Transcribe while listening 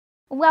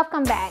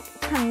Welcome back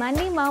to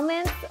Monday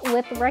Moments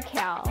with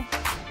Raquel.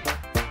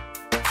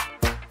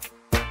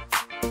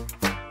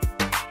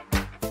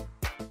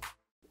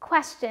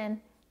 Question: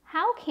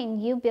 how can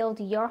you build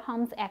your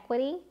home's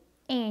equity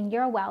and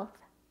your wealth?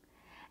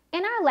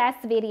 In our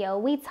last video,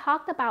 we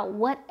talked about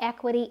what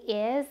equity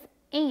is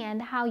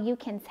and how you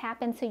can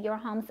tap into your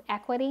home's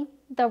equity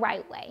the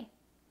right way.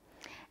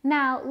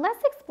 Now,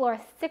 let's explore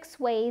 6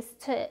 ways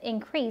to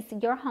increase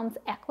your home's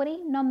equity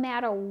no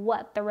matter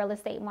what the real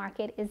estate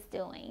market is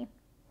doing.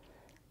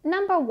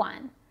 Number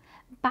 1,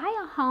 buy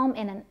a home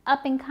in an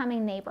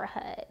up-and-coming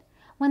neighborhood.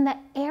 When the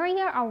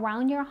area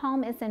around your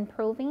home is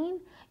improving,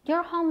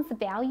 your home's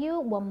value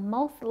will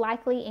most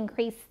likely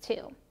increase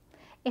too.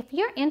 If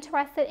you're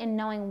interested in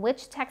knowing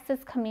which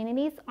Texas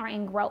communities are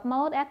in growth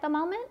mode at the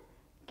moment,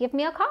 give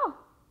me a call.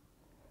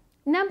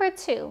 Number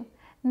 2,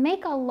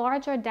 make a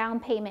larger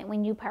down payment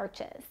when you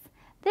purchase.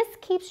 This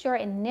keeps your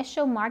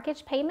initial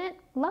mortgage payment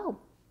low.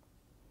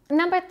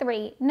 Number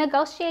 3,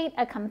 negotiate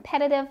a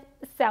competitive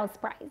sales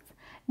price.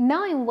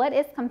 Knowing what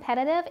is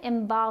competitive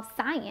involves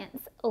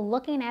science,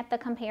 looking at the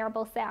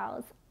comparable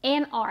sales,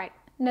 and art,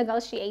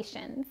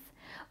 negotiations.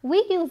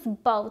 We use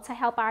both to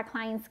help our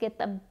clients get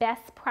the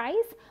best price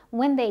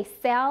when they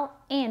sell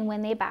and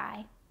when they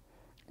buy.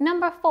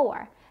 Number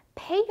 4,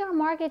 pay your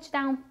mortgage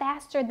down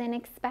faster than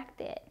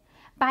expected.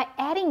 By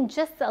adding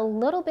just a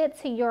little bit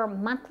to your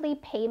monthly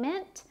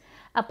payment,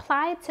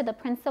 applied to the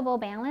principal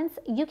balance,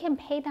 you can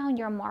pay down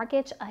your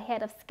mortgage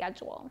ahead of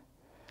schedule.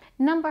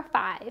 Number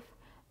 5,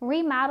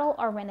 remodel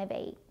or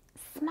renovate.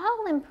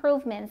 Small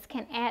improvements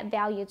can add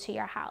value to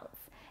your house.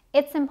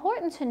 It's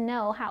important to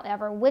know,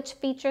 however, which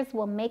features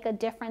will make a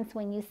difference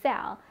when you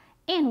sell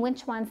and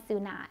which ones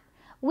do not.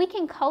 We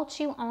can coach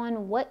you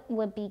on what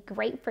would be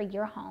great for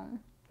your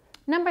home.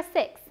 Number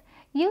 6,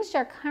 use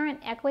your current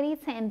equity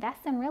to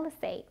invest in real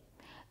estate.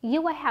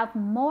 You will have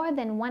more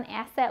than one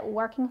asset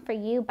working for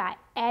you by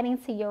adding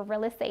to your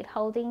real estate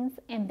holdings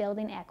and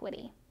building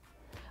equity.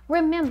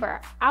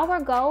 Remember, our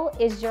goal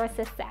is your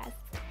success,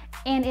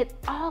 and it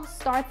all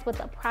starts with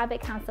a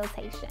private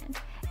consultation.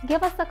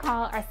 Give us a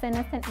call or send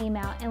us an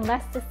email and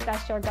let's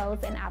discuss your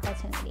goals and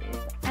opportunities.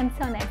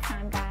 Until next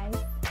time, guys.